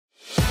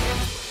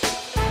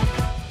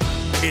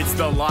It's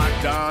the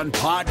Locked On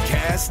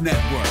Podcast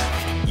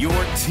Network, your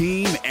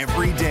team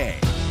every day.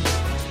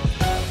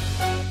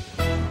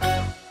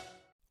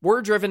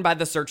 We're driven by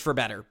the search for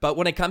better, but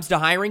when it comes to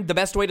hiring, the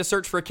best way to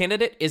search for a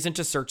candidate isn't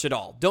to search at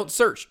all. Don't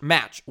search,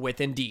 match with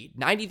Indeed.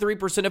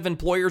 93% of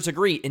employers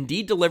agree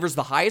Indeed delivers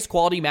the highest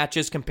quality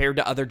matches compared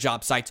to other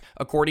job sites,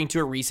 according to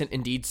a recent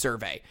Indeed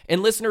survey.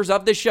 And listeners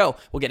of this show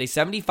will get a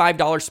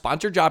 $75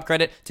 sponsored job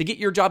credit to get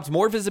your jobs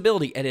more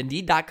visibility at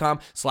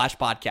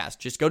Indeed.com/podcast.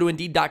 Just go to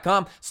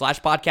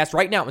Indeed.com/podcast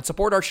right now and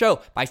support our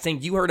show by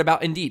saying you heard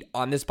about Indeed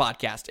on this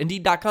podcast.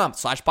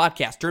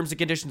 Indeed.com/podcast. Terms and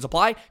conditions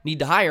apply. Need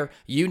to hire?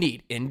 You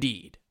need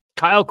Indeed.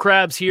 Kyle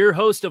Krabs here,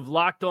 host of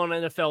Locked On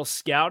NFL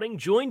Scouting.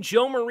 Join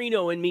Joe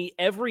Marino and me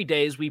every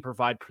day as we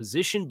provide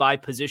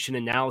position-by-position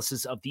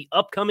analysis of the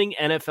upcoming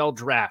NFL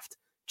Draft.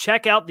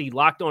 Check out the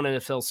Locked On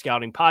NFL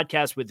Scouting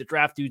podcast with the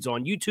Draft Dudes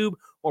on YouTube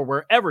or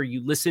wherever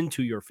you listen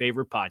to your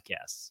favorite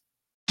podcasts.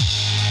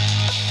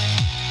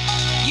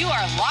 You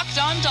are Locked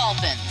On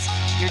Dolphins,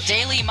 your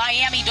daily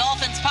Miami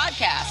Dolphins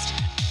podcast.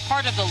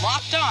 Part of the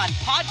Locked On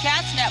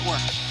Podcast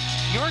Network,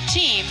 your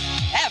team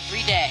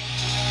every day.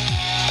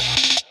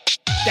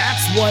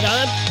 That's what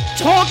I'm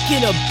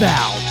talking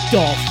about,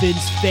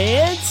 Dolphins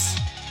fans.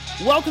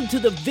 Welcome to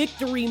the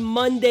Victory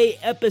Monday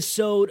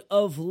episode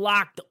of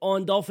Locked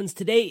On Dolphins.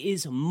 Today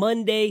is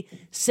Monday,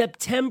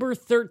 September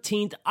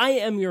 13th. I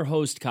am your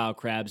host, Kyle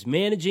Krabs,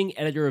 managing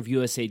editor of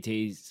USA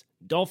Today's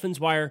Dolphins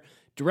Wire,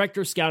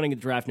 director of scouting at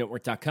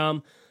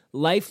draftnetwork.com,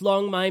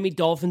 lifelong Miami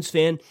Dolphins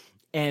fan,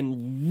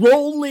 and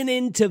rolling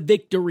into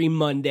Victory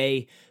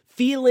Monday,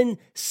 feeling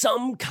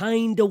some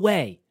kind of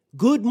way.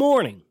 Good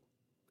morning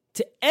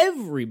to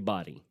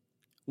everybody,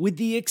 with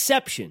the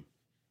exception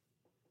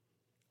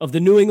of the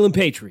New England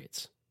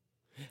Patriots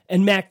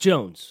and Mac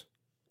Jones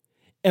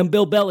and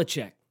Bill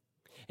Belichick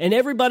and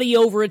everybody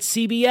over at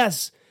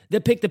CBS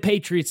that picked the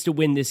Patriots to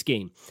win this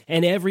game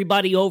and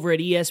everybody over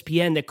at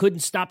ESPN that couldn't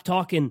stop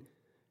talking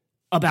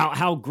about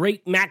how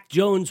great Mac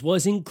Jones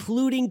was,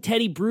 including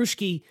Teddy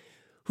Bruschi,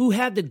 who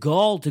had the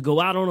gall to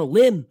go out on a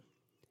limb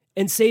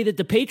and say that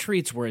the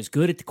Patriots were as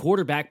good at the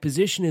quarterback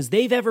position as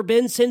they've ever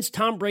been since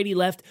Tom Brady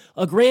left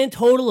a grand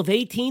total of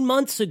 18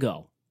 months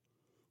ago.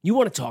 You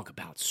want to talk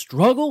about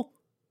struggle?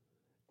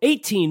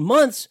 18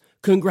 months?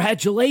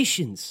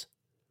 Congratulations.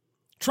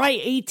 Try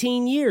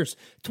 18 years.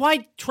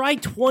 Try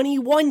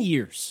 21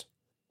 years.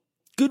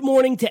 Good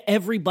morning to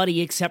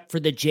everybody except for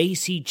the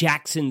J.C.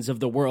 Jacksons of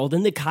the world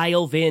and the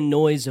Kyle Van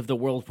Noys of the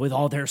world with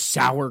all their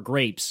sour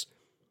grapes.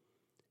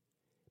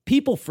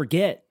 People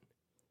forget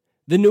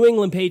the New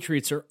England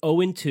Patriots are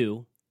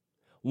 0-2,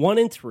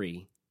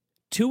 1-3,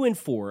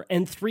 2-4,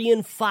 and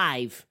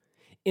 3-5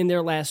 in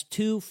their last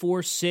 2,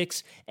 4,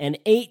 6, and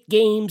 8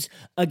 games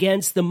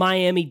against the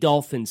Miami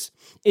Dolphins.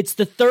 It's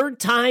the third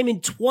time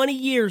in 20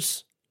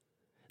 years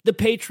the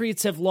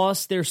Patriots have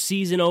lost their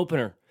season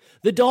opener.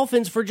 The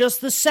Dolphins for just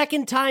the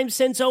second time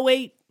since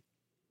 2008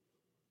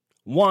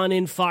 won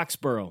in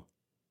Foxborough.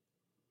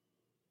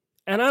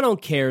 And I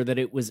don't care that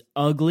it was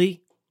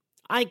ugly.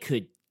 I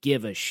could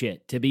give a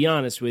shit, to be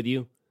honest with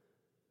you.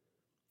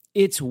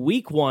 It's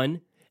week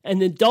 1,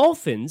 and the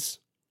Dolphins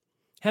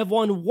have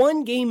won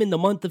 1 game in the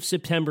month of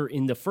September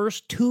in the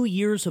first 2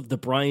 years of the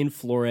Brian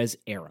Flores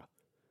era.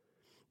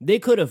 They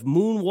could have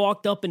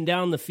moonwalked up and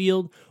down the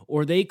field,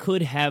 or they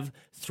could have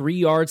 3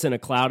 yards and a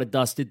cloud of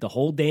dust, the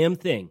whole damn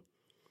thing.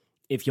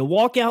 If you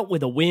walk out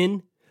with a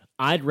win,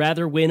 I'd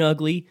rather win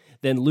ugly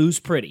than lose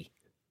pretty.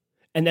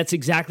 And that's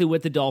exactly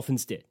what the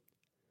Dolphins did.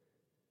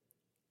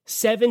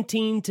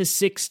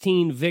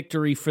 17-16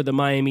 victory for the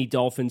Miami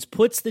Dolphins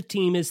puts the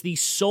team as the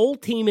sole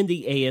team in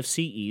the AFC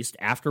East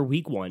after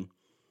week 1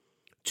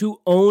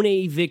 to own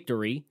a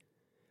victory,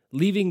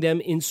 leaving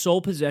them in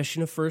sole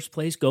possession of first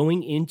place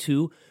going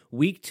into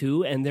week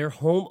 2 and their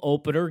home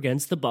opener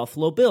against the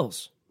Buffalo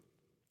Bills.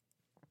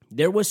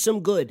 There was some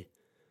good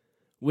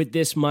with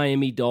this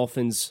Miami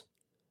Dolphins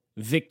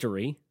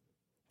victory.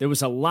 There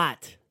was a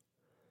lot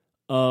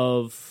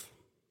of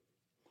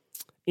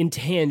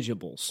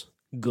intangibles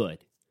good.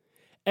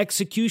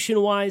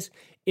 Execution-wise,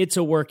 it's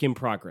a work in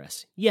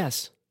progress.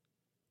 Yes,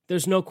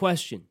 there's no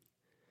question.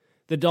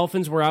 The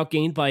Dolphins were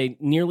outgained by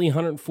nearly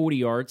 140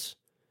 yards.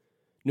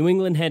 New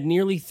England had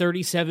nearly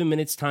 37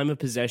 minutes time of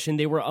possession.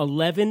 They were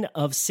 11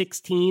 of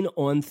 16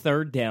 on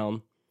third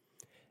down,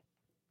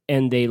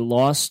 and they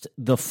lost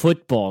the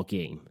football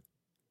game.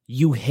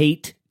 You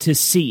hate to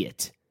see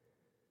it.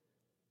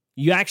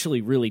 You actually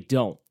really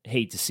don't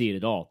hate to see it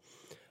at all.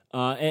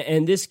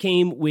 And this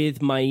came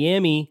with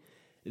Miami.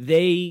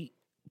 They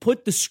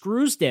put the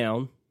screws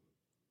down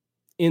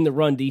in the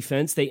run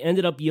defense. They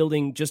ended up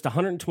yielding just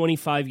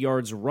 125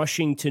 yards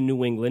rushing to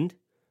New England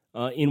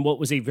in what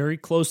was a very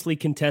closely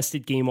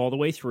contested game all the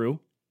way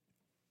through.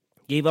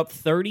 Gave up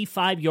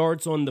 35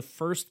 yards on the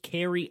first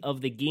carry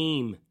of the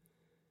game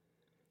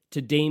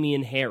to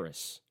Damian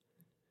Harris.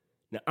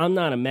 Now, I'm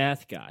not a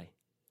math guy,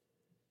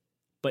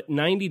 but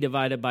 90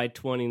 divided by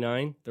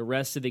 29, the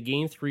rest of the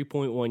game,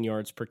 3.1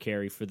 yards per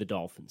carry for the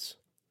Dolphins.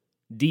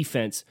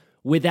 Defense,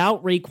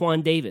 without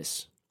Raekwon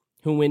Davis,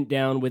 who went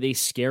down with a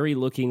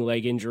scary-looking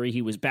leg injury.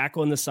 He was back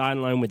on the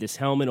sideline with his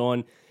helmet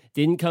on,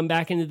 didn't come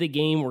back into the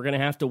game. We're going to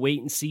have to wait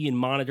and see and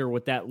monitor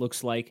what that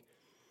looks like.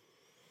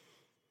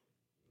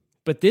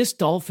 But this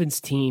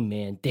Dolphins team,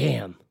 man,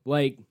 damn,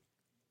 like,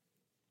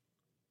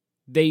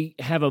 they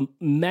have a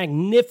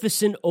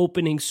magnificent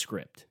opening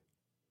script.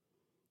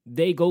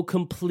 They go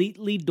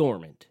completely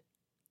dormant.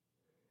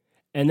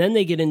 And then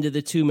they get into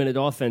the 2-minute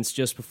offense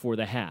just before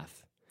the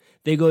half.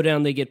 They go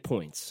down, they get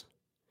points.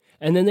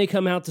 And then they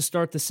come out to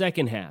start the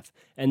second half,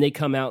 and they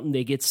come out and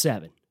they get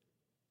 7.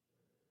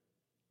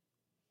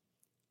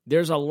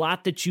 There's a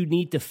lot that you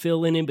need to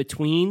fill in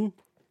between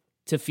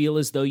to feel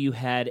as though you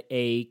had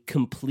a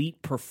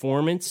complete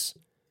performance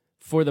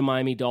for the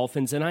Miami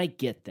Dolphins, and I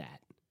get that.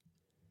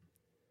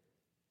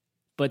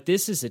 But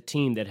this is a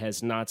team that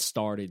has not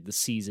started the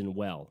season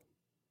well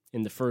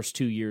in the first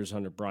 2 years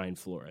under Brian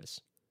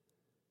Flores.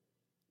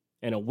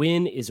 And a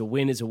win is a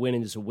win is a win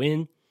is a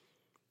win.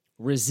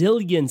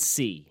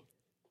 Resiliency,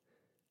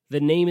 the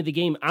name of the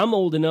game. I'm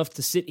old enough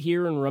to sit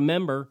here and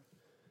remember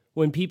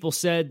when people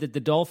said that the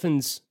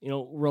Dolphins,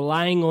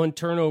 relying on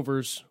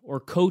turnovers or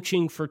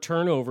coaching for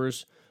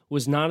turnovers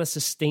was not a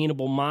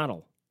sustainable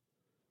model.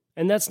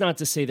 And that's not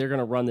to say they're going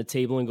to run the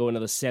table and go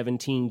another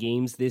 17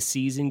 games this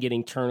season,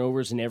 getting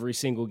turnovers in every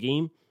single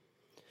game.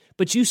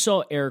 But you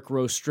saw Eric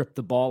Rowe strip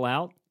the ball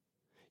out.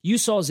 You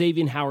saw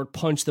Xavier Howard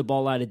punch the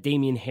ball out of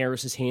Damian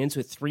Harris's hands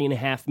with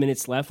 3.5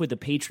 minutes left with the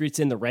Patriots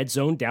in the red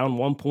zone, down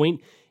 1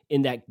 point,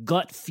 in that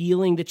gut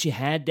feeling that you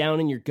had down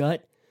in your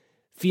gut,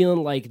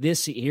 feeling like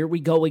this, here we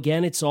go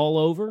again, it's all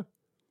over.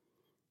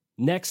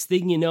 Next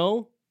thing you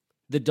know,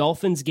 the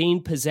Dolphins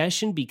gained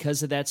possession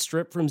because of that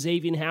strip from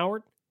Xavier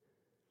Howard,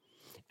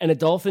 and a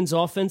Dolphins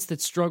offense that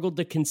struggled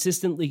to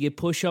consistently get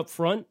push up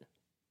front.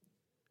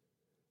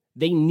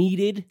 They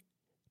needed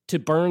to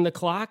burn the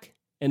clock,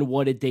 and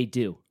what did they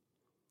do?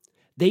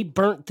 They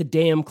burnt the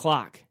damn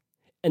clock,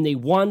 and they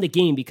won the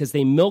game because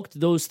they milked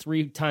those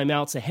 3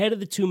 timeouts ahead of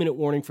the 2-minute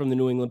warning from the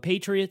New England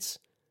Patriots,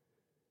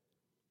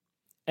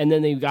 and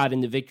then they got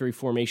into victory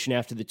formation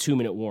after the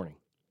 2-minute warning.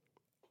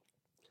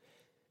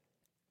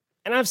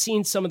 And I've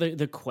seen some of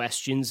the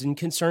questions and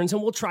concerns,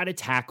 and we'll try to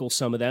tackle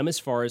some of them as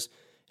far as,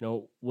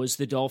 was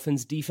the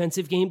Dolphins'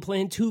 defensive game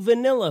plan too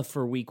vanilla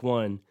for week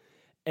 1?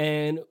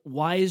 And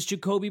why is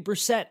Jacoby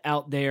Brissett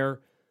out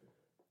there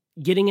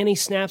getting any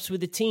snaps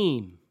with the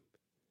team?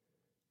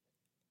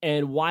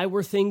 And why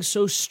were things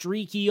so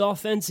streaky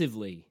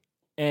offensively?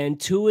 And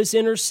Tua's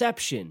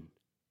interception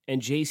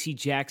and J.C.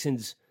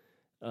 Jackson's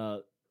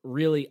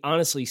really,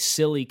 honestly,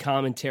 silly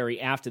commentary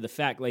after the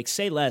fact. Like,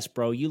 say less,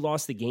 bro. You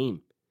lost the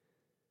game.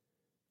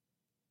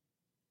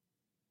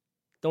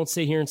 Don't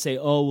sit here and say,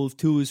 oh, well, if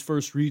Tua's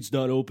first read's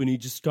not open, he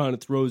just kind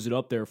of throws it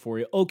up there for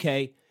you.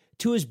 Okay,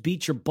 Tua's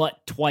beat your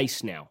butt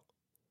twice now.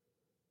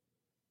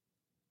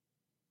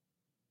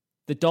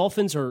 The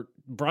Dolphins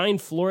Brian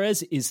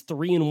Flores is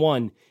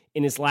 3-1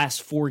 in his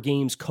last 4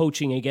 games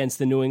coaching against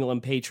the New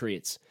England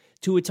Patriots.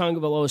 Tua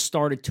Tagovailoa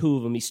started 2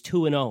 of them. He's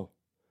 2-0.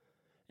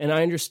 And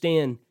I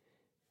understand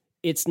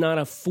it's not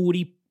a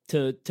 40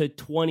 to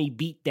 20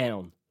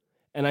 beatdown.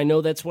 And I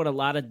know that's what a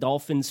lot of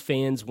Dolphins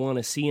fans want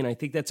to see, and I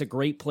think that's a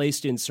great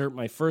place to insert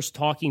my first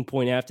talking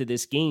point after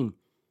this game,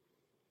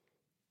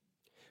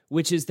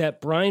 which is that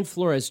Brian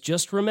Flores,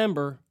 just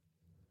remember,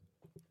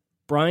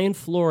 Brian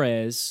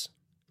Flores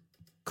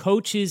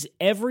coaches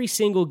every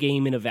single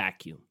game in a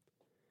vacuum.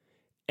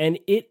 And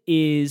it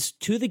is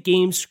to the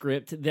game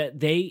script that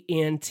they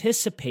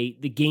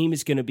anticipate the game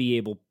is going to be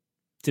able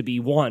to be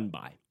won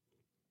by.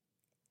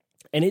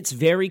 And it's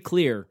very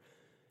clear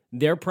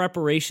their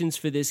preparations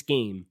for this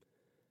game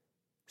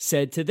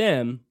said to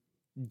them,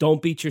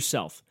 don't beat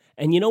yourself.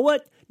 And you know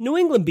what? New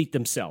England beat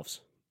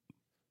themselves.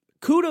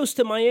 Kudos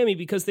to Miami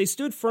because they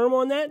stood firm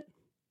on that.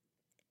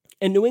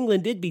 And New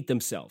England did beat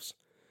themselves.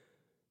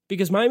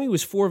 Because Miami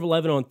was 4 of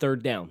 11 on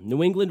third down.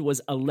 New England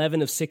was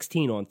 11 of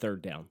 16 on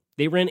third down.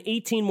 They ran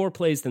 18 more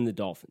plays than the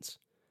Dolphins.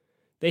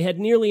 They had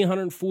nearly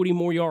 140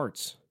 more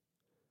yards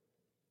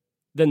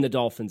than the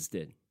Dolphins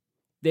did.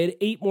 They had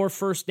 8 more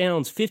first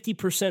downs,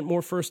 50%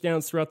 more first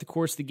downs throughout the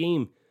course of the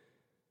game.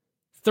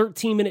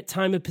 13-minute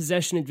time of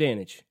possession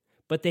advantage.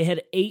 But they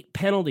had 8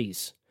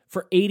 penalties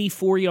for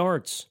 84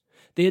 yards.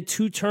 They had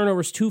 2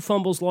 turnovers, 2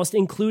 fumbles lost,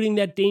 including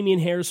that Damian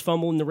Harris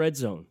fumble in the red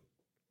zone.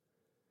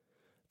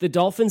 The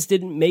Dolphins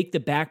didn't make the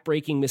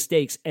back-breaking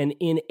mistakes, and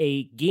in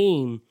a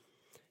game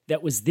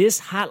that was this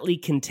hotly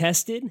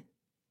contested,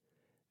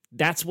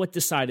 that's what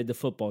decided the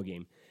football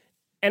game.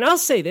 And I'll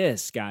say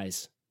this,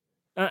 guys.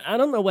 I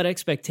don't know what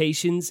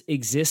expectations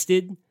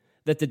existed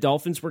that the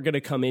Dolphins were going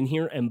to come in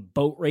here and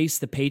boat race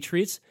the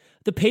Patriots.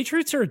 The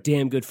Patriots are a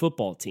damn good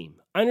football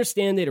team. I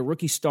understand they had a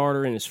rookie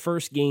starter in his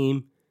first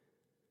game,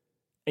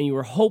 and you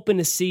were hoping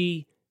to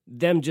see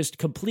them just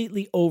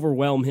completely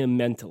overwhelm him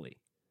mentally.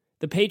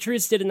 The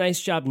Patriots did a nice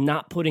job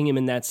not putting him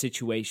in that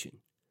situation.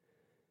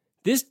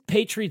 This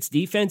Patriots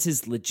defense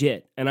is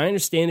legit, and I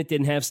understand it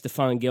didn't have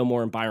Stephon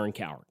Gilmore and Byron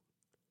Coward.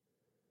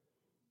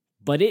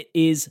 But it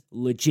is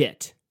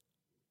legit.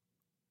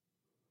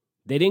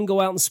 They didn't go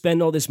out and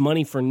spend all this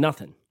money for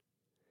nothing.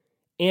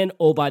 And,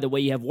 oh, by the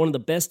way, you have one of the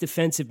best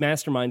defensive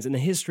masterminds in the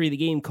history of the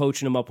game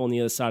coaching them up on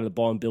the other side of the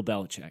ball in Bill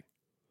Belichick.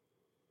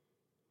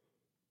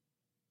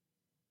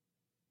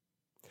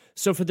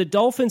 So for the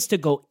Dolphins to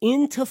go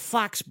into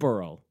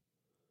Foxborough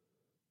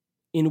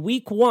in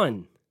week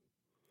 1,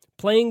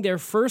 playing their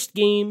first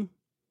game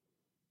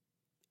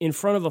in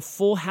front of a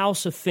full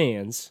house of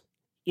fans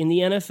in the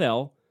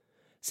NFL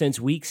since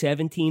week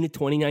 17 of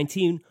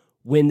 2019,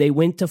 when they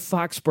went to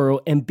Foxborough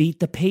and beat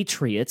the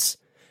Patriots,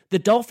 the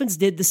Dolphins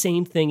did the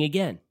same thing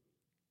again.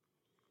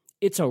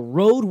 It's a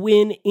road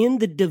win in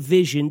the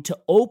division to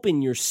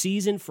open your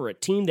season for a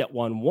team that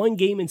won 1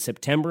 game in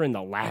September in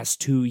the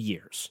last 2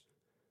 years.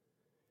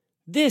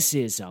 This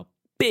is a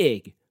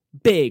big,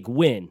 big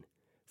win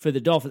for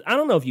the Dolphins. I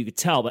don't know if you could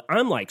tell, but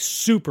I'm like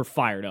super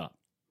fired up.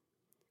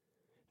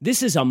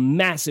 This is a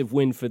massive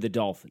win for the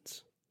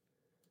Dolphins.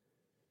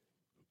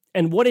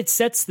 And what it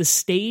sets the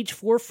stage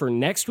for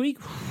next week,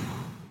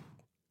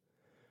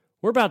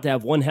 we're about to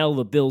have one hell of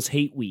a Bills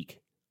hate week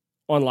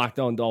on Locked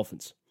On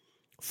Dolphins.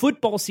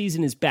 Football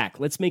season is back.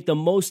 Let's make the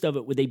most of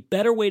it with a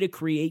better way to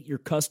create your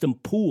custom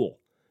pool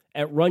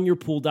at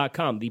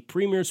runyourpool.com, the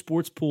premier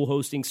sports pool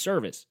hosting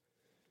service.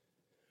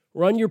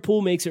 Run Your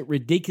Pool makes it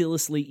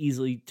ridiculously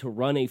easy to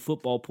run a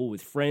football pool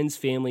with friends,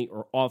 family,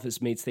 or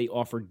office mates. They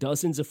offer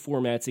dozens of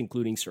formats,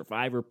 including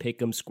Survivor,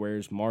 Pick'em,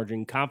 Squares,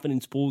 Margin,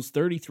 Confidence Pools,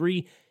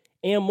 33,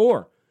 and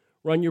more.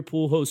 Run Your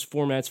Pool hosts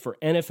formats for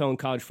NFL and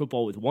college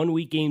football with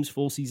 1-week games,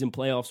 full season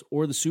playoffs,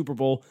 or the Super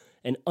Bowl.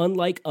 And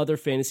unlike other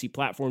fantasy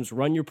platforms,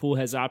 Run Your Pool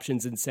has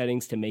options and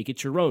settings to make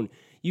it your own.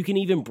 You can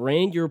even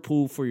brand your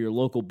pool for your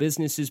local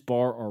businesses,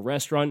 bar, or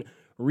restaurant.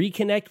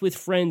 Reconnect with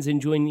friends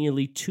and join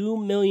nearly 2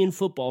 million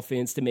football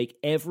fans to make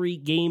every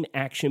game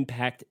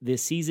action-packed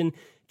this season.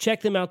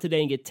 Check them out today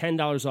and get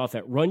 $10 off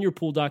at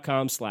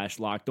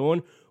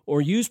runyourpool.com/lockedon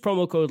or use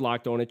promo code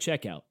LOCKEDON at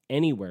checkout.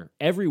 Anywhere,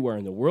 everywhere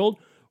in the world,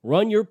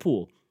 Run Your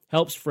Pool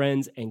helps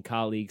friends and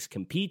colleagues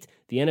compete.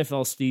 The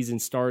NFL season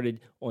started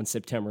on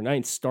September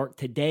 9th. Start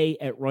today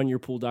at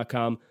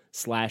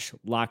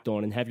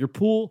runyourpool.com/lockedon and have your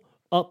pool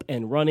up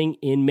and running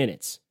in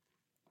minutes.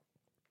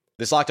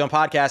 This Locked On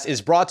podcast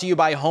is brought to you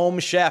by Home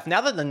Chef. Now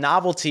that the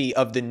novelty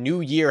of the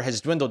new year has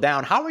dwindled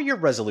down, how are your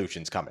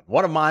resolutions coming?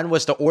 One of mine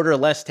was to order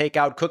less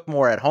takeout, cook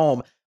more at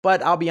home,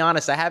 but I'll be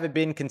honest, I haven't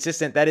been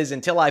consistent. That is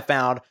until I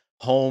found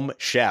Home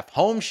Chef.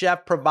 Home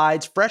Chef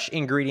provides fresh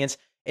ingredients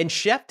and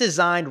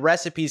chef-designed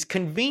recipes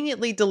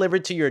conveniently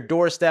delivered to your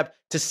doorstep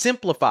to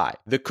simplify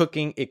the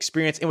cooking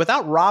experience and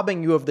without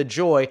robbing you of the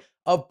joy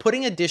of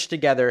putting a dish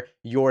together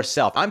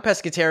yourself. I'm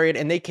pescatarian,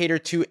 and they cater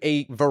to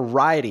a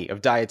variety of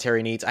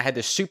dietary needs. I had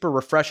this super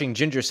refreshing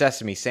ginger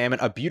sesame salmon,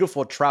 a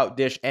beautiful trout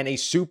dish, and a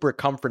super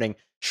comforting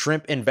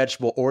shrimp and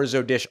vegetable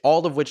orzo dish,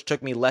 all of which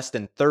took me less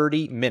than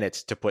 30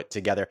 minutes to put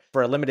together.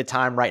 For a limited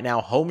time right now,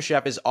 Home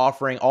Chef is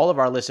offering all of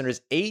our listeners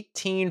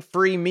 18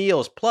 free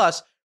meals,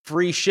 plus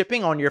free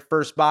shipping on your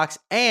first box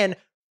and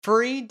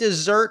free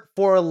dessert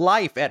for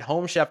life at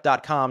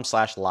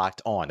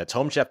homechef.com/lockedon. That's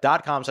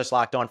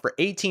homechef.com/lockedon for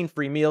 18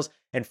 free meals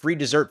and free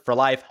dessert for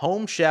life.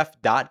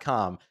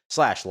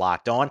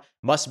 Homechef.com/lockedon.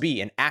 Must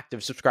be an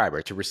active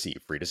subscriber to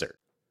receive free dessert.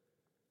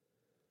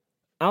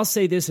 I'll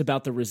say this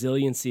about the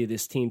resiliency of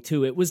this team,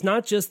 too. It was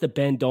not just the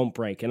bend, don't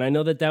break. And I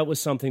know that was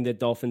something that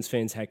Dolphins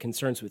fans had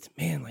concerns with.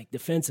 Man, like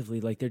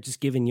defensively, like they're just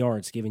giving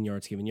yards.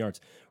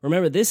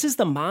 Remember, this is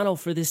the model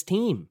for this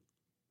team.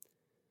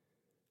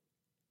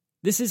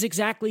 This is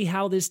exactly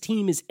how this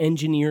team is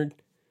engineered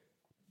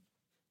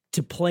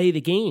to play the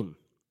game.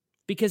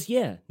 Because,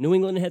 yeah, New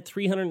England had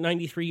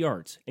 393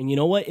 yards. And you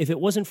know what? If it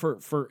wasn't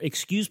for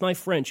excuse my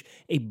French,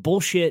 a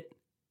bullshit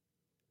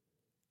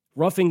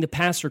roughing the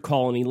passer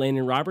call on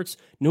Elandon Roberts,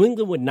 New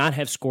England would not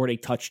have scored a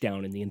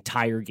touchdown in the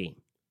entire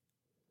game.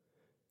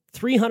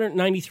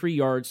 393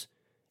 yards.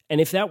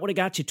 And if that would have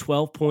got you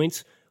 12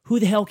 points, who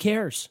the hell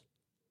cares?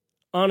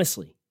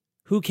 Honestly,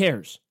 who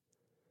cares?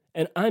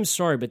 And I'm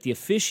sorry, but the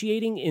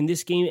officiating in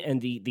this game and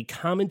the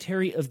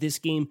commentary of this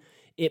game,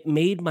 it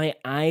made my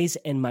eyes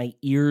and my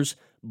ears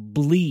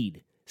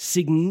bleed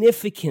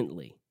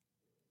significantly.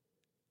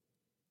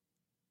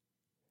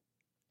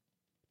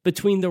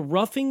 Between the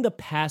roughing the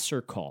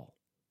passer call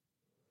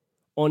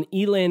on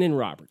Elandon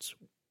Roberts,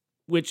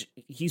 which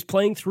he's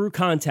playing through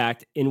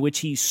contact, in which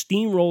he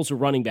steamrolls a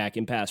running back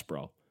in pass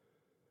pro.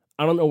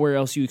 I don't know where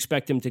else you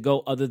expect him to go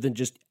other than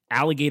just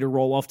alligator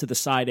roll off to the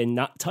side and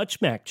not touch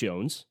Mac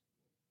Jones.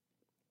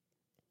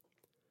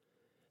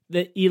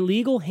 The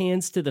illegal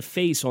hands to the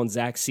face on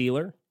Zach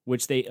Sealer,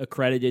 which they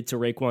accredited to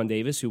Raekwon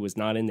Davis, who was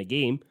not in the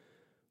game,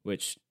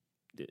 which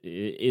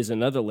is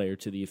another layer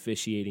to the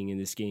officiating in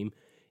this game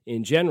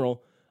in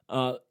general,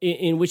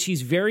 in which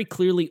he's very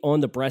clearly on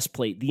the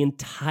breastplate the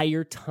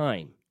entire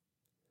time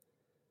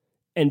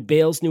and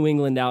bails New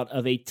England out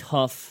of a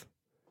tough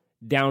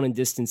down and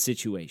distance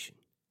situation.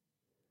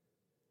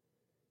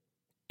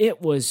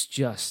 It was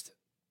just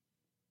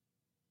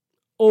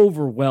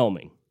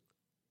overwhelming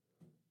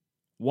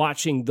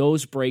watching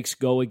those breaks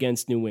go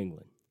against New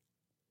England.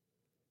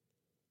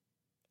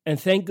 And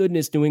thank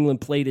goodness New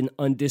England played an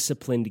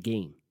undisciplined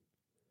game.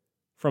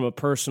 from a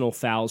personal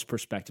fouls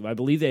perspective. I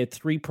believe they had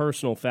 3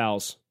 personal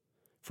fouls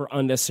for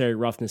unnecessary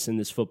roughness in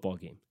this football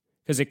game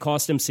because it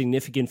cost them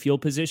significant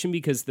field position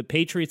because the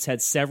Patriots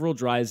had several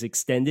drives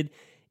extended,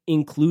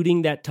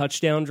 including that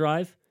touchdown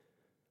drive,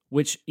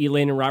 which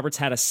Elandon Roberts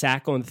had a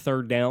sack on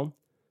 3rd down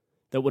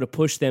that would have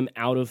pushed them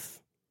out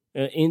of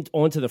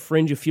onto the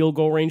fringe of field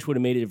goal range, would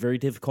have made it a very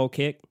difficult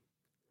kick.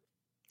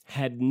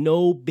 Had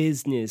no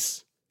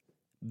business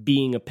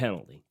being a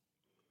penalty.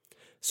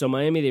 So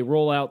Miami, they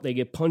roll out, they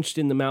get punched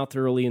in the mouth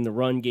early in the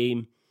run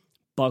game,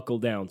 buckle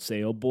down,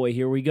 say, oh boy,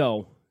 here we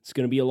go. It's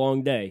going to be a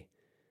long day.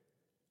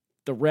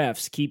 The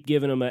refs keep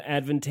giving them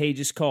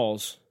advantageous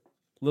calls,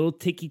 little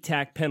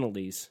ticky-tack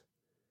penalties.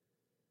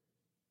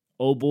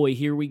 Oh boy,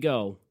 here we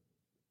go.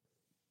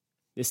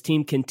 This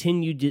team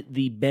continued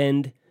the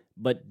bend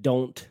but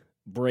don't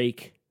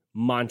break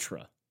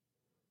mantra.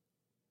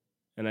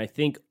 And I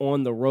think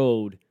on the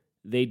road,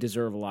 they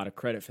deserve a lot of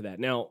credit for that.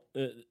 Now,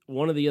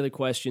 one of the other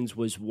questions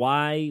was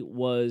why'd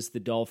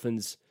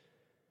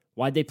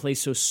they play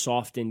so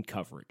soft in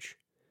coverage?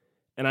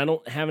 And I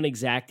don't have an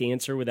exact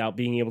answer without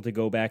being able to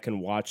go back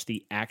and watch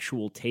the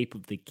actual tape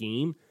of the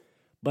game.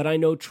 But I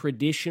know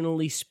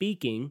traditionally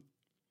speaking,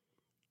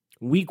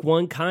 week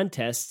 1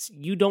 contests,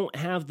 you don't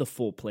have the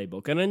full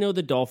playbook. And I know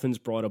the Dolphins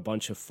brought a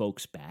bunch of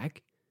folks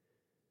back.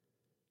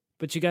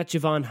 But you got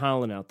Javon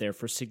Holland out there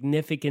for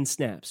significant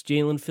snaps.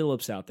 Jalen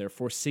Phillips out there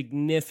for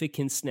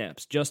significant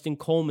snaps. Justin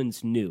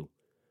Coleman's new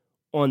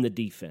on the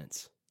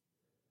defense.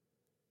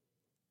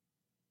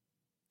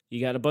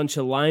 You got a bunch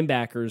of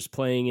linebackers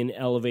playing in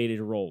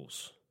elevated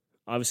roles.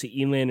 Obviously,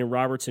 Elandon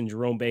Roberts and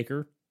Jerome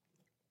Baker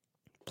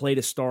played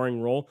a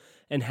starring role.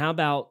 And how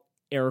about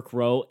Eric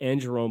Rowe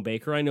and Jerome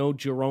Baker? I know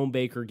Jerome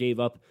Baker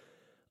gave up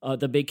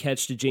the big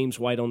catch to James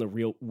White on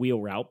the wheel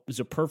route. It was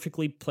a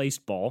perfectly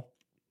placed ball.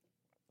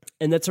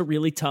 And that's a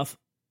really tough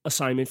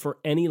assignment for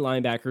any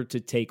linebacker to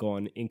take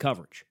on in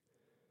coverage.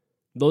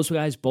 Those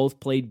guys both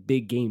played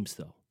big games,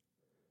 though.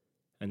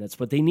 And that's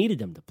what they needed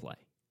them to play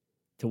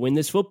to win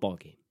this football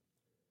game.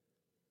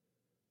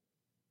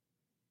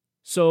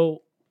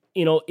 So,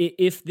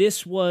 if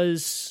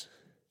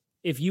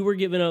you were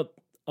giving up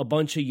a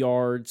bunch of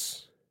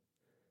yards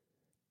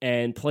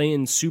and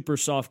playing super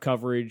soft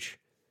coverage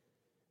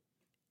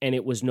and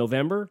it was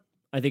November,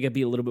 I think I'd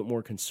be a little bit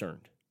more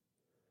concerned.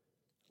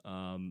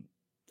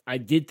 I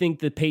did think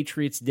the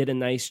Patriots did a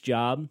nice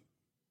job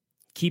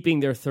keeping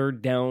their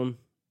 3rd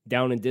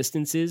down in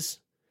distances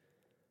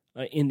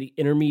in the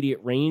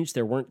intermediate range.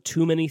 There weren't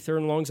too many 3rd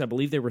and longs. I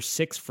believe they were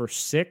 6 for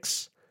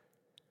 6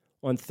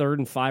 on 3rd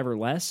and 5 or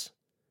less.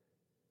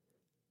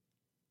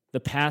 The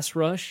pass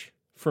rush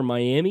for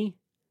Miami,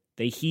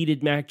 they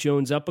heated Mac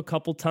Jones up a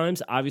couple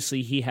times.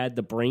 Obviously, he had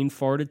the brain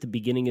fart at the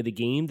beginning of the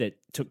game that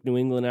took New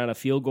England out of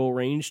field goal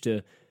range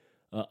to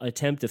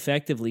attempt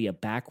effectively a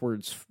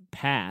backwards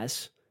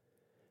pass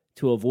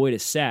to avoid a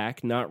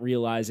sack, not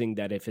realizing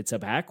that if it's a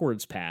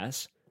backwards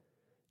pass,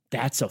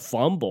 that's a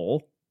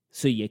fumble,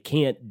 so you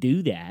can't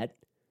do that.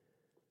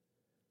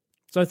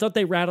 So I thought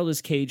they rattled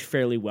his cage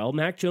fairly well.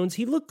 Mac Jones,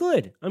 he looked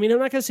good. I mean, I'm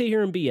not going to sit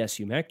here and BS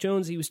you. Mac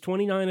Jones, he was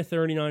 29 of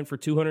 39 for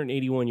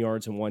 281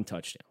 yards and 1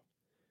 touchdown.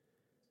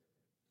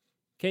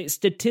 Okay,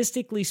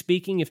 statistically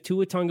speaking, if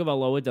Tua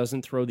Tagovailoa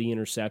doesn't throw the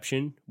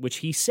interception, which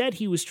he said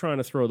he was trying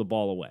to throw the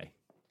ball away,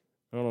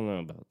 I don't know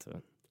about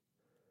that.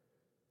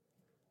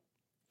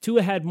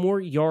 Tua had more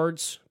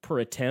yards per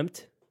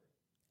attempt,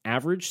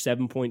 average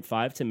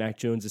 7.5 to Mac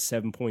Jones'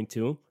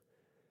 7.2.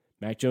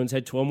 Mac Jones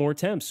had 12 more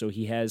attempts, so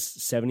he has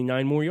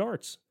 79 more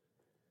yards.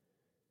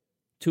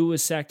 Tua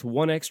was sacked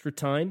 1 extra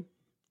time.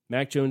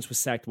 Mac Jones was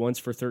sacked once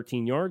for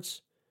 13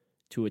 yards.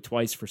 Tua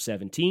twice for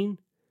 17.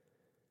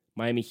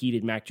 Miami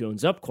heated Mac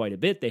Jones up quite a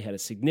bit. They had a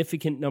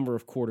significant number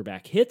of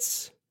quarterback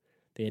hits.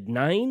 They had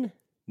 9.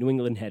 New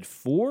England had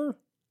 4.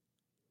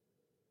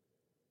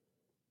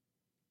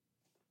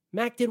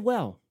 Mac did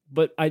well,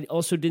 but I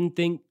also didn't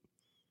think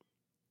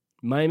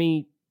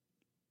Miami,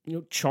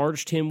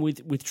 charged him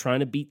with trying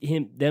to beat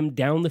them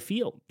down the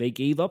field. They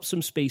gave up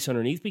some space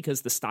underneath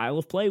because the style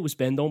of play was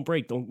bend, don't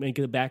break. Don't make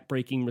a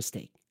back-breaking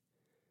mistake.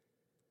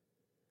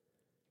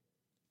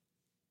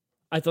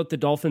 I thought the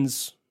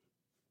Dolphins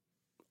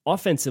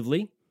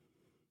offensively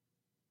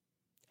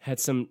had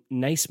some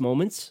nice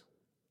moments.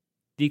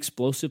 The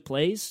explosive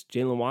plays,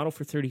 Jalen Waddle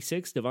for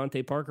 36,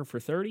 Devontae Parker for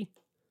 30.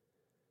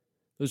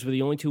 Those were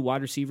the only 2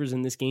 wide receivers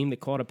in this game that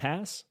caught a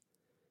pass.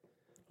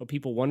 Well,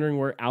 people wondering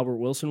where Albert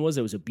Wilson was.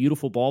 It was a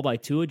beautiful ball by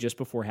Tua just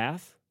before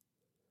half.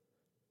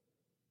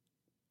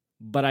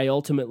 But I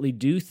ultimately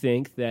do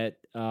think that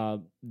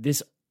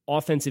this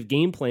offensive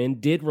game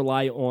plan did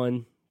rely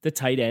on the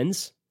tight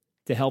ends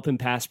to help in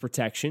pass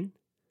protection.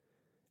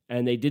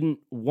 And they didn't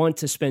want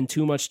to spend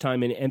too much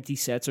time in empty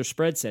sets or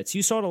spread sets.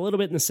 You saw it a little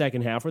bit in the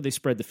second half where they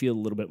spread the field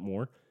a little bit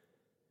more.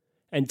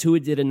 And Tua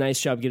did a nice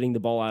job getting the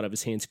ball out of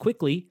his hands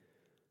quickly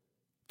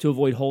to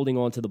avoid holding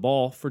on to the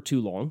ball for too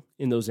long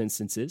in those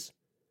instances.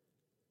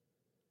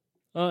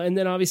 And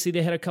then obviously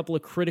they had a couple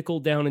of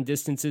critical down and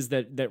distances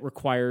that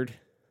required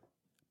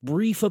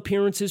brief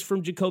appearances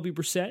from Jacoby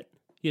Brissett.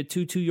 He had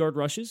 2 2-yard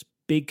rushes,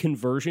 big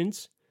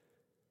conversions.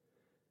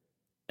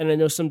 And I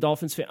know some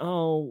Dolphins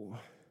fans,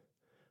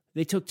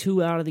 they took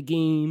Tua out of the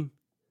game.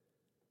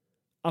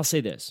 I'll say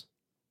this.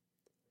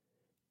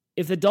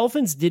 If the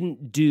Dolphins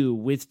didn't do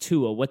with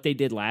Tua what they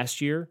did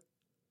last year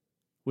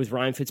with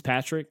Ryan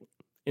Fitzpatrick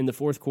in the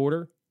fourth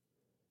quarter,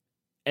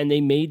 and they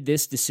made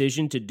this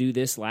decision to do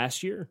this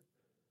last year,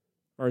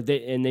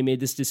 and they made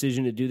this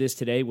decision to do this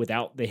today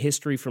without the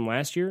history from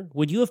last year,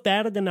 would you have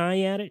batted an eye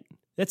at it?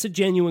 That's a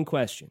genuine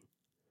question.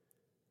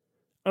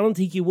 I don't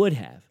think you would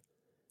have.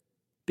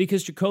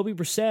 Because Jacoby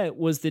Brissett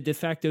was the de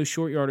facto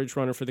short yardage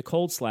runner for the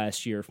Colts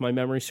last year, if my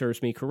memory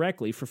serves me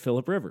correctly, for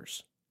Phillip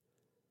Rivers.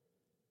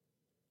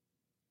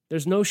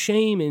 There's no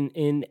shame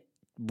in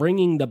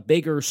bringing the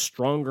bigger,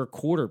 stronger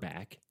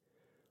quarterback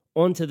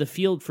onto the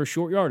field for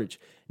short yardage.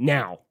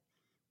 Now,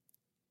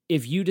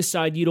 if you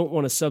decide you don't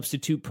want to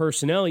substitute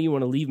personnel, you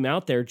want to leave them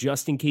out there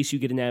just in case you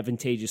get an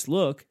advantageous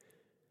look,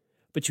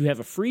 but you have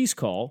a freeze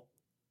call,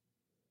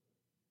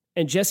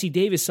 and Jesse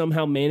Davis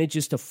somehow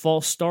manages to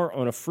false start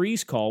on a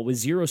freeze call with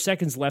 0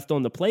 seconds left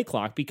on the play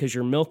clock because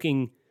you're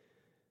milking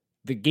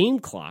the game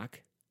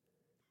clock,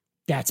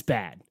 that's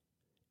bad.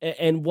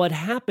 And what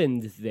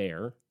happened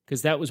there,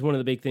 because that was one of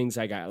the big things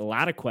I got a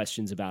lot of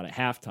questions about at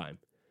halftime.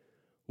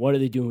 What are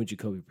they doing with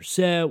Jacoby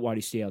Brissett? Why did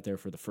he stay out there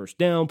for the first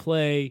down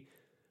play?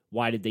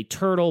 Why did they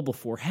turtle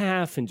before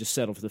half and just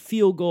settle for the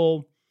field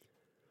goal?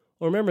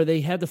 Well, remember,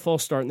 they had the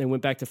false start and they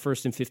went back to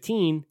 1st and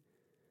 15,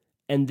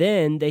 and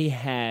then they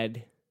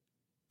had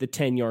the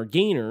 10-yard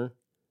gainer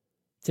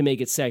to make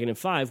it 2nd and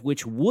 5,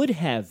 which would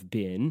have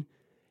been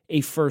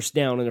a first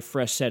down and a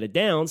fresh set of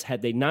downs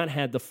had they not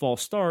had the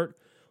false start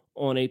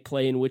on a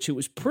play in which it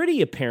was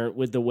pretty apparent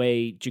with the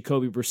way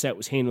Jacoby Brissett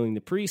was handling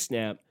the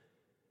pre-snap,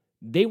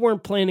 they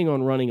weren't planning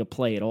on running a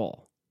play at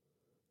all.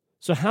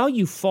 So how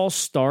you false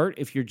start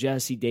if you're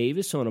Jesse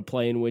Davis on a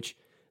play in which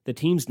the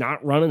team's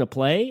not running a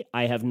play,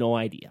 I have no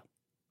idea.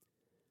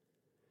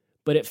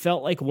 But it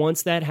felt like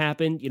once that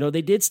happened,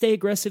 they did stay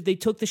aggressive. They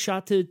took the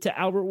shot to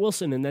Albert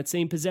Wilson in that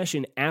same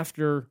possession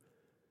after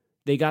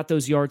they got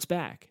those yards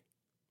back.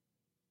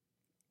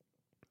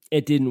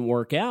 It didn't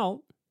work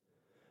out,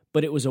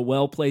 but it was a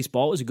well-placed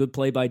ball. It was a good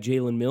play by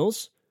Jalen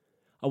Mills.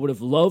 I would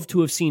have loved to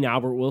have seen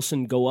Albert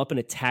Wilson go up and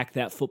attack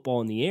that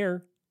football in the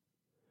air.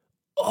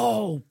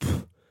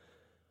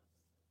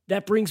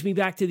 That brings me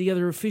back to the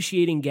other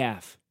officiating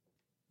gaffe.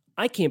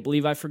 I can't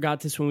believe I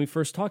forgot this when we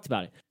first talked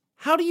about it.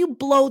 How do you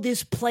blow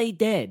this play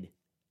dead?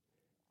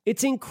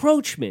 It's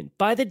encroachment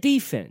by the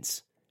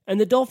defense, and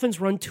the Dolphins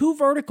run 2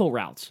 vertical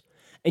routes,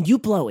 and you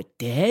blow it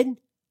dead?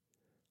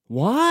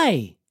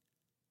 Why?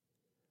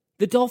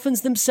 The Dolphins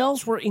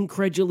themselves were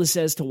incredulous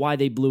as to why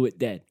they blew it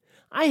dead.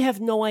 I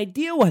have no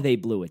idea why they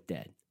blew it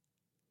dead.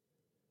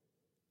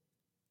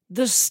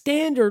 The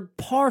standard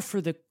par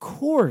for the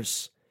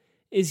course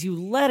is you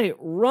let it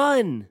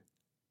run.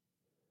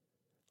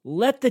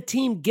 Let the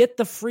team get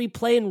the free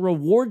play and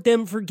reward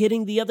them for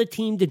getting the other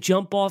team to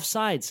jump off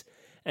sides.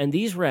 And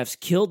these refs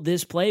killed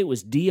this play. It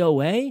was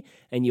DOA,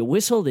 and you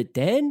whistled it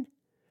dead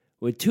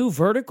with 2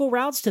 vertical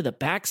routes to the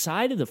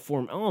backside of the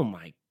form. Oh,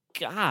 my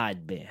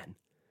God, man.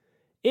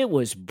 It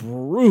was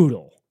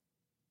brutal.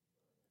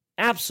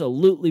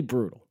 Absolutely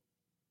brutal.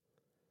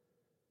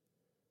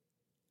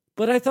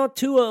 But I thought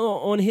Tua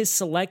on his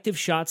selective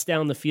shots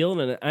down the field,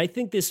 and I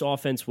think this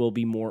offense will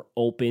be more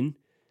open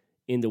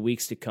in the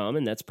weeks to come,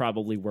 and that's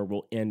probably where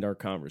we'll end our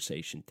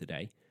conversation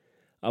today.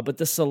 But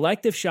the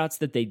selective shots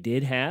that they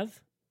did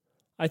have,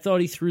 I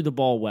thought he threw the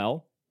ball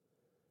well,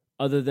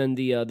 other than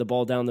the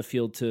ball down the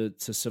field to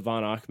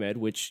Savon Ahmed,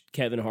 which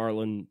Kevin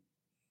Harlan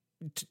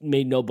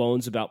made no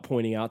bones about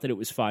pointing out that it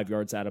was 5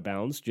 yards out of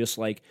bounds, just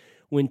like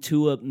when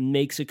Tua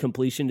makes a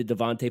completion to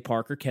Devontae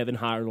Parker, Kevin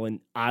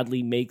Harlan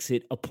oddly makes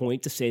it a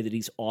point to say that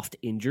he's oft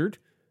injured.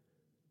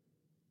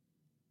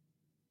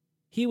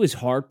 He was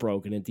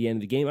heartbroken at the end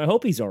of the game. I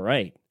hope he's all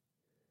right.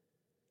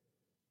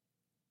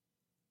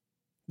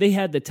 They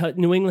had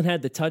New England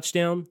had the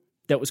touchdown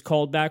that was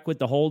called back with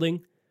the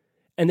holding,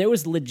 and there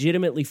was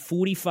legitimately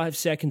 45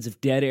 seconds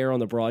of dead air on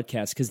the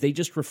broadcast because they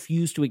just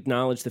refused to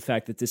acknowledge the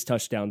fact that this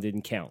touchdown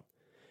didn't count.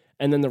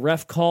 And then the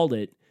ref called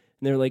it,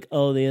 and they're like,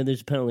 oh,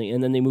 there's a penalty,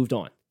 and then they moved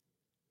on.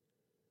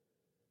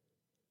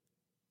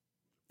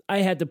 I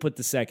had to put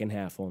the second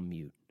half on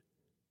mute.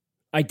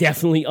 I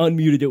definitely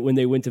unmuted it when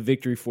they went to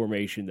victory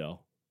formation, though.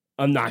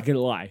 I'm not going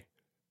to lie.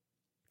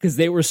 Because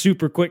they were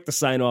super quick to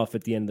sign off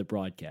at the end of the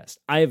broadcast.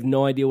 I have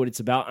no idea what it's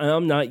about.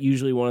 I'm not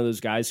usually one of those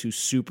guys who's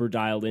super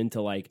dialed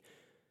into,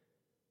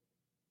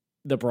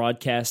 the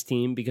broadcast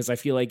team, because I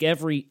feel like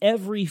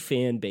every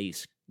fan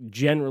base,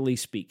 generally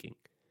speaking,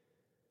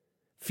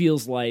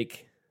 feels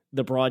like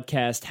the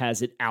broadcast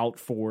has it out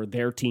for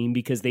their team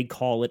because they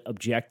call it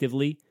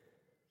objectively.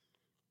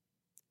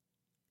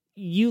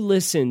 You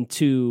listen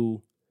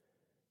to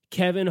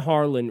Kevin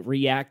Harlan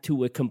react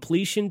to a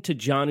completion to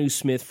Jonnu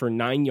Smith for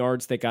 9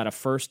 yards that got a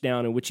first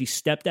down, in which he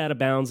stepped out of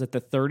bounds at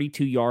the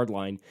 32-yard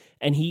line,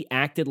 and he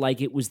acted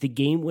like it was the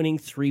game-winning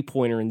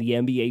three-pointer in the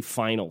NBA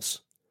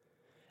Finals.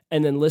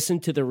 And then listen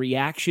to the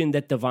reaction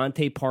that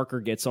Devontae Parker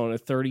gets on a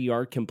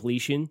 30-yard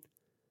completion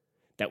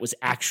that was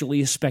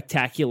actually a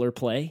spectacular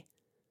play.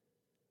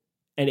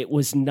 And it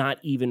was not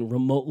even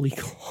remotely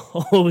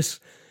close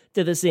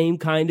to the same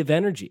kind of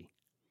energy.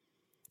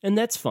 And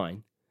that's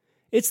fine.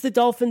 It's the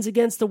Dolphins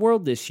against the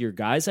world this year,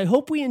 guys. I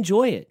hope we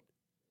enjoy it.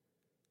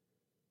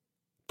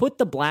 Put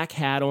the black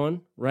hat on,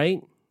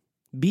 right?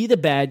 Be the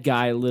bad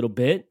guy a little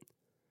bit.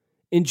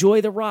 Enjoy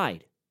the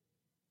ride.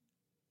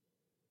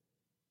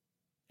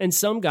 And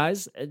some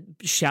guys,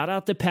 shout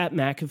out to Pat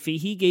McAfee,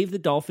 he gave the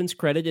Dolphins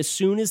credit as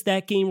soon as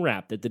that game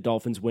wrapped that the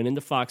Dolphins went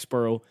into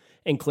Foxborough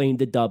and claimed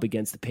the dub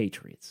against the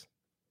Patriots.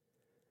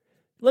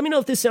 Let me know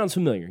if this sounds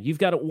familiar. You've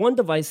got one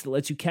device that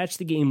lets you catch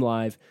the game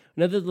live,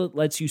 another that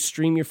lets you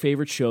stream your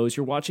favorite shows,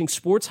 you're watching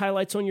sports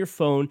highlights on your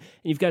phone, and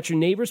you've got your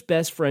neighbor's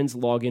best friends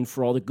log in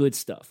for all the good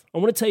stuff. I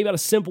want to tell you about a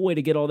simple way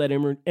to get all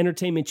that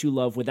entertainment you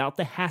love without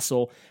the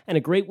hassle, and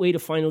a great way to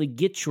finally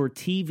get your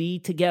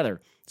TV together.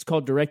 It's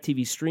called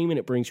DirecTV Stream, and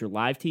it brings your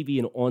live TV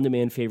and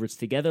on-demand favorites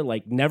together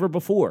like never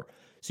before.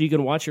 So you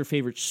can watch your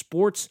favorite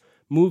sports,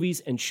 movies,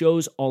 and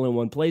shows all in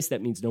one place.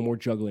 That means no more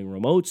juggling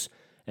remotes,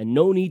 and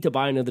no need to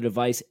buy another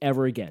device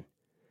ever again.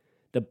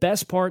 The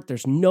best part,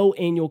 there's no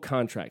annual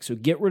contract, so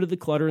get rid of the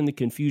clutter and the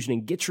confusion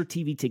and get your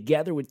TV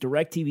together with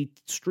DirecTV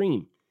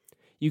Stream.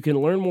 You can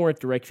learn more at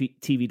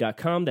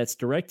directtv.com. That's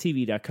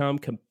directtv.com.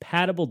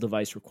 Compatible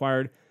device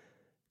required.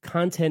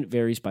 Content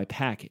varies by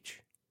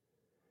package.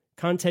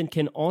 Content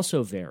can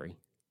also vary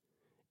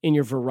in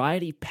your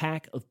variety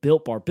pack of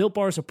Built Bar. Built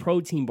Bar is a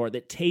protein bar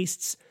that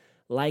tastes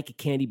like a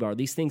candy bar.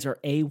 These things are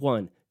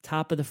A1,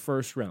 top of the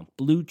first round,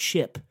 blue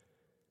chip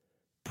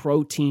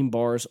protein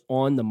bars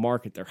on the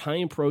market. They're high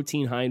in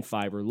protein, high in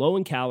fiber, low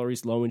in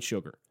calories, low in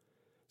sugar.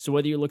 So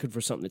whether you're looking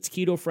for something that's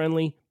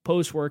keto-friendly,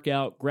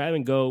 post-workout,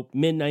 grab-and-go,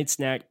 midnight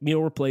snack,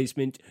 meal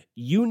replacement,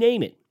 you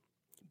name it,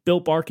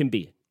 Built Bar can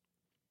be it.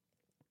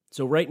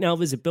 So right now,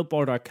 visit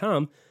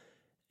BuiltBar.com,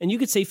 and you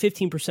could save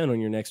 15%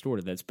 on your next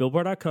order. That's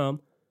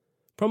BuiltBar.com,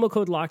 promo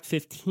code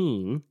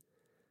LOCKED15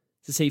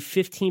 to save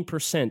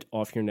 15%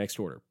 off your next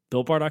order.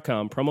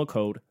 BuiltBar.com, promo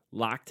code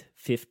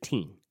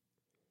LOCKED15.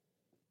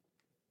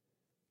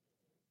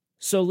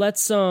 So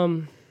let's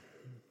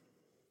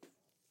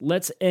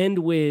end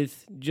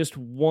with just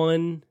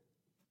one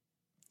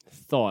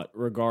thought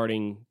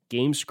regarding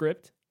game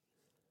script.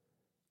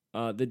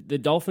 The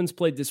Dolphins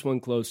played this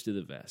one close to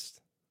the vest.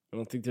 I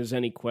don't think there's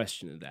any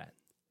question of that.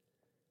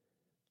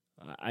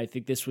 I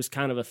think this was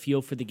kind of a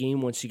feel for the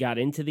game once you got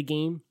into the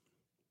game.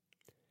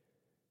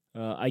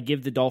 I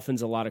give the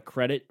Dolphins a lot of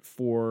credit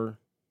for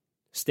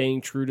staying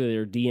true to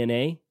their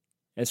DNA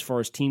as far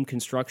as team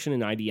construction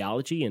and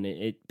ideology, and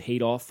it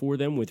paid off for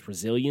them with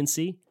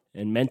resiliency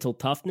and mental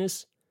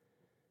toughness.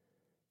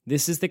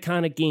 This is the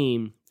kind of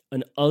game,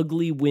 an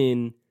ugly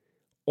win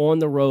on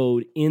the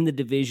road, in the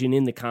division,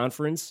 in the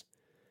conference,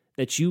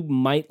 that you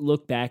might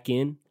look back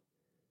in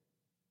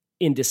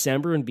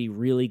December and be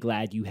really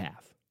glad you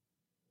have.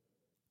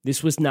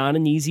 This was not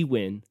an easy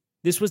win.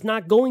 This was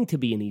not going to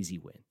be an easy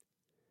win.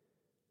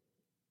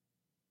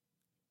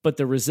 But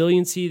the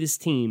resiliency of this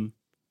team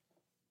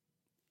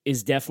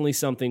is definitely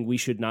something we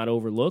should not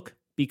overlook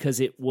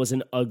because it was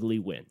an ugly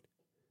win.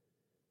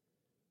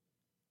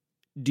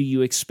 Do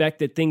you expect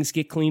that things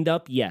get cleaned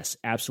up? Yes,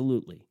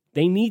 absolutely.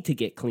 They need to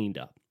get cleaned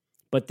up.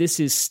 But this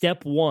is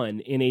step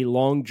one in a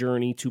long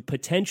journey to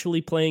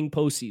potentially playing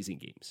postseason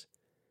games.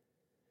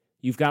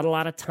 You've got a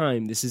lot of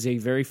time. This is a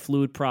very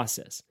fluid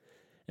process.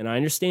 And I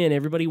understand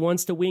everybody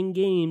wants to win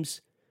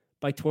games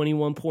by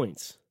 21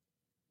 points.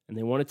 And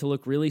they want it to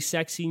look really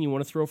sexy, and you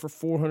want to throw for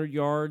 400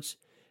 yards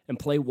and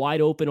play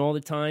wide open all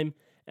the time,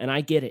 and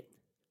I get it.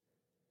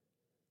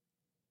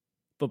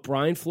 But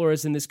Brian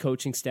Flores and this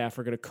coaching staff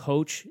are going to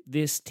coach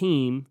this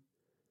team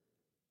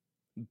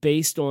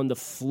based on the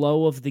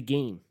flow of the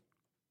game.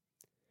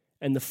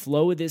 And the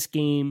flow of this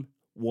game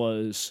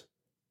was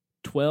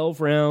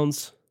 12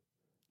 rounds,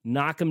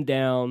 knock them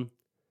down,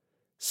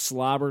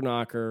 slobber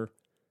knocker,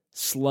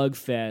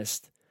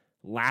 slugfest,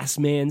 last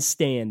man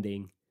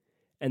standing,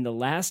 and the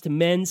last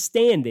men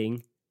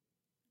standing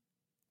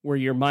were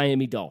your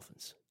Miami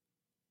Dolphins.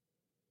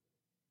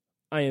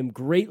 I am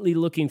greatly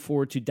looking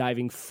forward to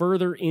diving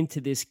further into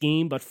this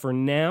game, but for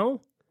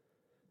now,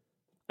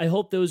 I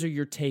hope those are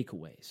your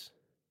takeaways.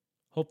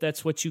 Hope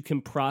that's what you can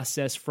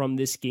process from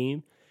this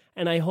game,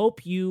 and I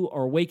hope you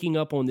are waking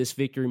up on this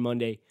Victory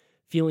Monday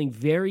feeling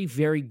very,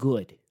 very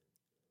good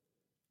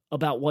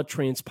about what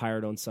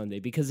transpired on Sunday,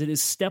 because it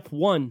is step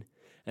one.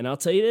 And I'll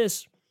tell you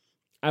this,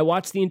 I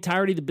watched the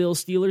entirety of the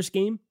Bills-Steelers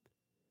game.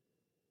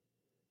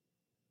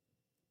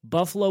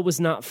 Buffalo was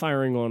not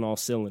firing on all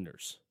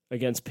cylinders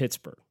against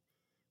Pittsburgh.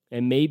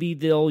 And maybe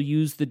they'll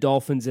use the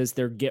Dolphins as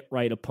their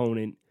get-right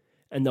opponent,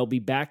 and they'll be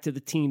back to the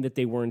team that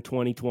they were in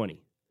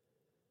 2020.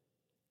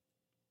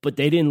 But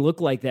they didn't look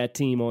like that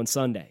team on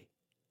Sunday.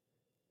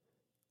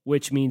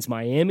 Which means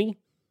Miami,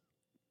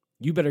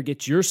 you better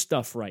get your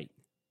stuff right,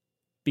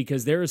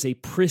 because there is a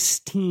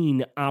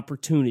pristine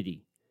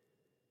opportunity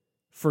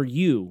for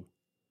you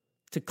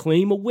to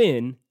claim a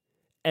win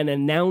and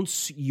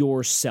announce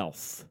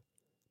yourself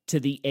to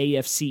the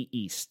AFC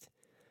East.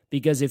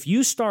 Because if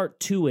you start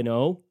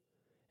 2-0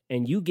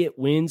 and you get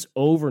wins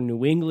over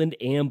New England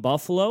and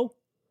Buffalo,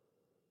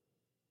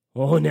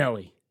 Oh,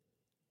 Nelly.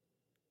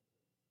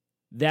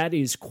 That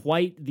is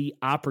quite the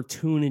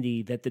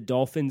opportunity that the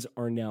Dolphins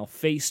are now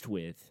faced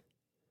with.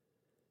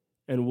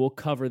 And we'll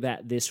cover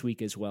that this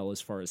week as well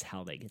as far as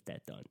how they get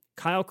that done.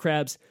 Kyle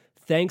Krabs,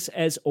 thanks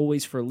as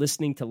always for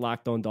listening to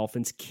Locked On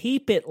Dolphins.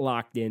 Keep it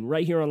locked in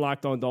right here on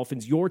Locked On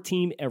Dolphins, your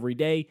team every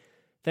day.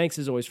 Thanks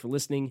as always for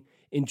listening.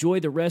 Enjoy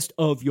the rest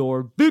of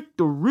your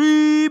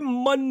Victory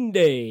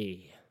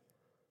Monday.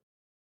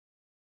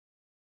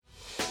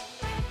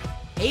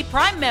 Hey,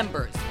 Prime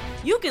members,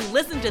 you can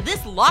listen to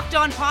this Locked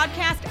On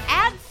podcast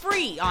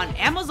ad-free on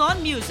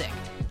Amazon Music.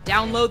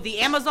 Download the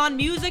Amazon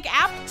Music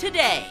app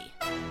today.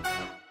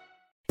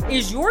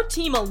 Is your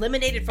team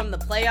eliminated from the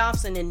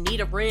playoffs and in need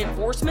of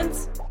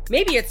reinforcements?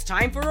 Maybe it's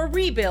time for a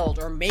rebuild,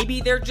 or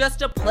maybe they're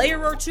just a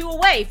player or two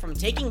away from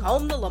taking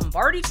home the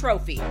Lombardi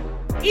Trophy.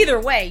 Either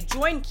way,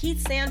 join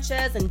Keith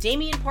Sanchez and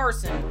Damian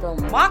Parson for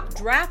Mock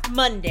Draft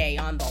Monday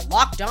on the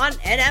Locked On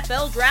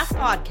NFL Draft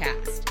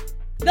Podcast.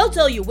 They'll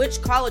tell you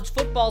which college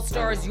football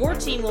stars your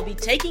team will be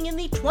taking in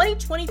the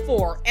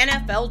 2024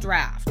 NFL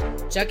Draft.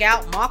 Check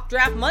out Mock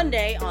Draft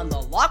Monday on the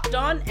Locked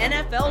On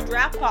NFL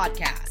Draft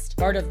Podcast,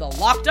 part of the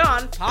Locked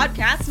On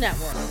Podcast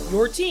Network,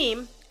 your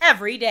team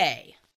every day.